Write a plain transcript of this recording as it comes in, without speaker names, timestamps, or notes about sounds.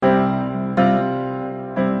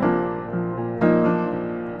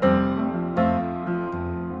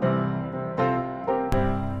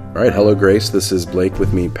All right, hello, Grace. This is Blake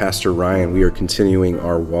with me, Pastor Ryan. We are continuing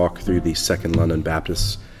our walk through the Second London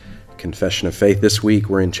Baptist Confession of Faith. This week,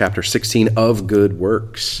 we're in chapter 16 of Good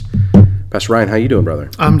Works. Pastor Ryan, how you doing,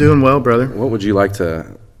 brother? I'm doing well, brother. What would you like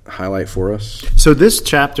to highlight for us? So this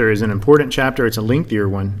chapter is an important chapter. It's a lengthier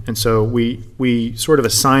one, and so we sort of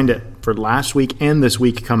assigned it for last week and this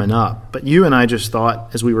week coming up. But you and I just thought,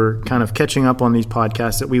 as we were kind of catching up on these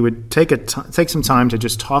podcasts, that we would take some time to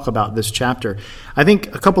just talk about this chapter. I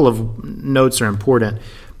think a couple of notes are important.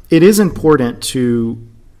 It is important to,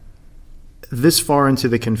 this far into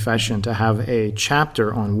the confession, to have a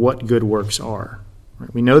chapter on what good works are.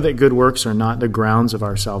 We know that good works are not the grounds of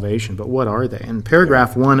our salvation, but what are they? And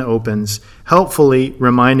paragraph 1 opens helpfully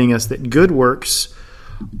reminding us that good works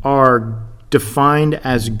are defined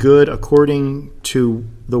as good according to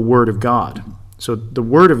the Word of God. So the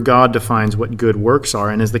Word of God defines what good works are,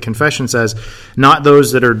 and as the confession says, not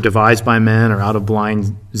those that are devised by men or out of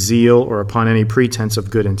blind zeal or upon any pretense of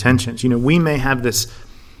good intentions. You know, we may have this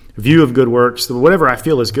view of good works, that whatever I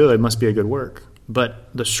feel is good must be a good work. But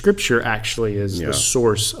the Scripture actually is the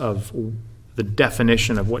source of the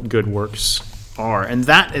definition of what good works are. And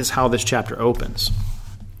that is how this chapter opens.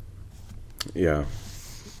 Yeah,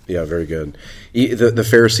 very good. The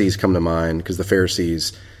Pharisees come to mind because the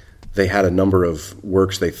Pharisees, they had a number of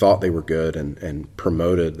works they thought they were good and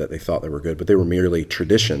promoted that they thought they were good, but they were merely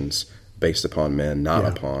traditions based upon men, not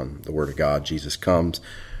upon the Word of God. Jesus comes,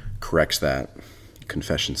 corrects that.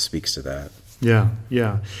 Confession speaks to that.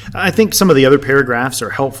 Yeah. I think some of the other paragraphs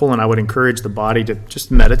are helpful, and I would encourage the body to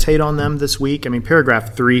just meditate on them this week. I mean,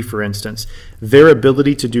 paragraph 3, for instance, their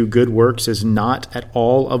ability to do good works is not at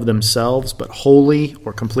all of themselves, but wholly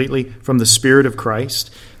or completely from the Spirit of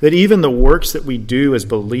Christ. That even the works that we do as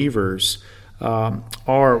believers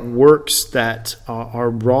are works that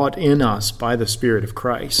are wrought in us by the Spirit of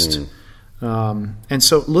Christ. And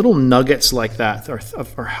so little nuggets like that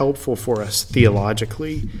are helpful for us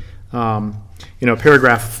theologically.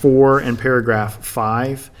 Paragraph 4 and paragraph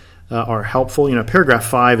 5 are helpful. Paragraph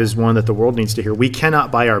 5 is one that the world needs to hear. We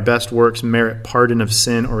cannot by our best works merit pardon of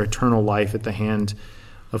sin or eternal life at the hand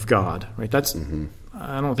of God. Right? That's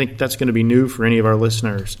I don't think that's going to be new for any of our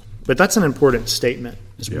listeners, but that's an important statement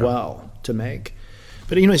as well to make.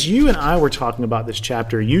 But as you and I were talking about this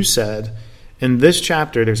chapter, you said in this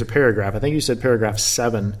chapter there's a paragraph. I think you said paragraph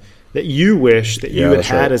 7. That you wish that you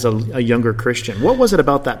had as a younger Christian. What was it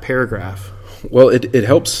about that paragraph? Well, it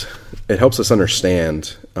helps us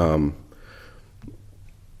understand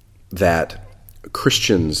that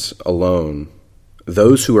Christians alone,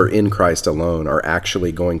 those who are in Christ alone, are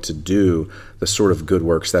actually going to do the sort of good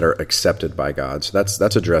works that are accepted by God. So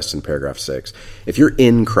that's addressed in paragraph 6. If you're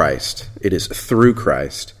in Christ, it is through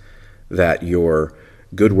Christ that your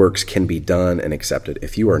good works can be done and accepted.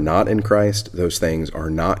 If you are not in Christ, those things are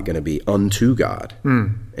not going to be unto God.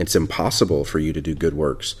 It's impossible for you to do good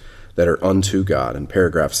works that are unto God. And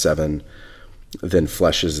paragraph 7 then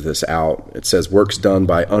fleshes this out. It says, works done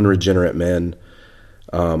by unregenerate men,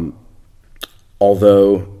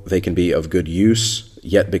 although they can be of good use,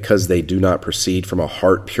 yet because they do not proceed from a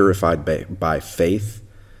heart purified by faith,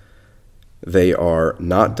 they are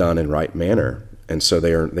not done in right manner. And so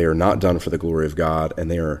they are not done for the glory of God,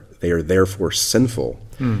 and they are therefore sinful.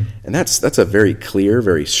 And that's a very clear,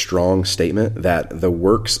 very strong statement that the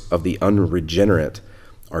works of the unregenerate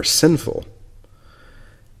are sinful.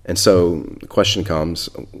 And so the question comes,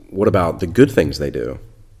 what about the good things they do?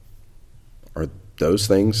 Are those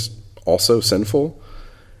things also sinful?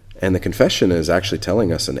 And the confession is actually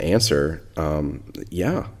telling us an answer.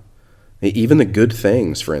 Even the good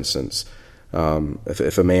things, for instance.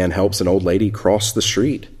 If a man helps an old lady cross the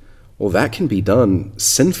street, well, that can be done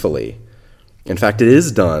sinfully. In fact, it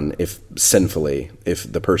is done sinfully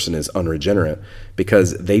if the person is unregenerate,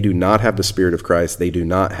 because they do not have the Spirit of Christ. They do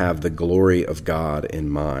not have the glory of God in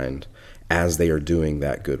mind as they are doing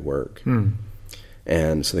that good work.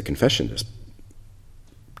 And so the confession just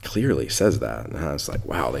clearly says that. And I was like,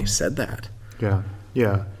 wow, they said that.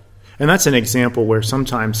 Yeah. And that's an example where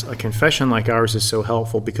sometimes a confession like ours is so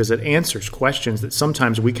helpful because it answers questions that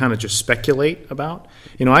sometimes we kind of just speculate about.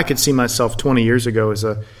 I could see myself 20 years ago as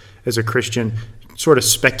a Christian sort of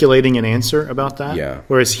speculating an answer about that. Yeah.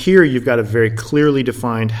 Whereas here you've got a very clearly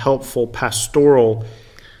defined, helpful, pastoral,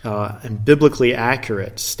 and biblically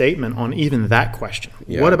accurate statement on even that question.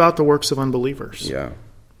 Yeah. What about the works of unbelievers? Yeah.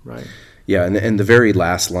 Right. Yeah, and the very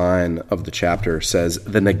last line of the chapter says,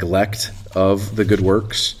 the neglect of the good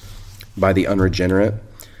works by the unregenerate.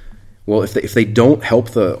 Well, if they don't help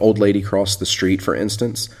the old lady cross the street, for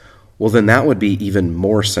instance, well, then that would be even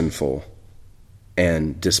more sinful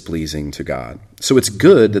and displeasing to God. So it's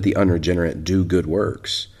good that the unregenerate do good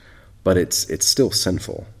works, but it's still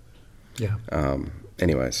sinful. Yeah.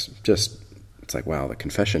 Anyways, just it's like, wow, the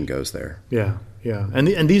confession goes there. Yeah. Yeah, and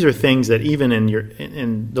these are things that even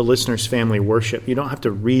in the listener's family worship, you don't have to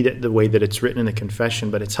read it the way that it's written in the confession,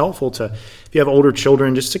 but it's helpful to, if you have older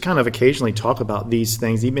children, just to kind of occasionally talk about these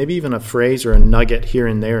things, maybe even a phrase or a nugget here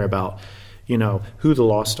and there about, who the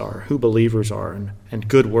lost are, who believers are, and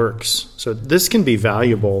good works. So this can be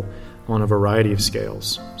valuable on a variety of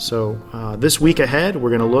scales. So this week ahead, we're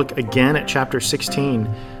going to look again at chapter 16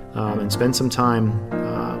 and spend some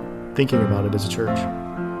time thinking about it as a church.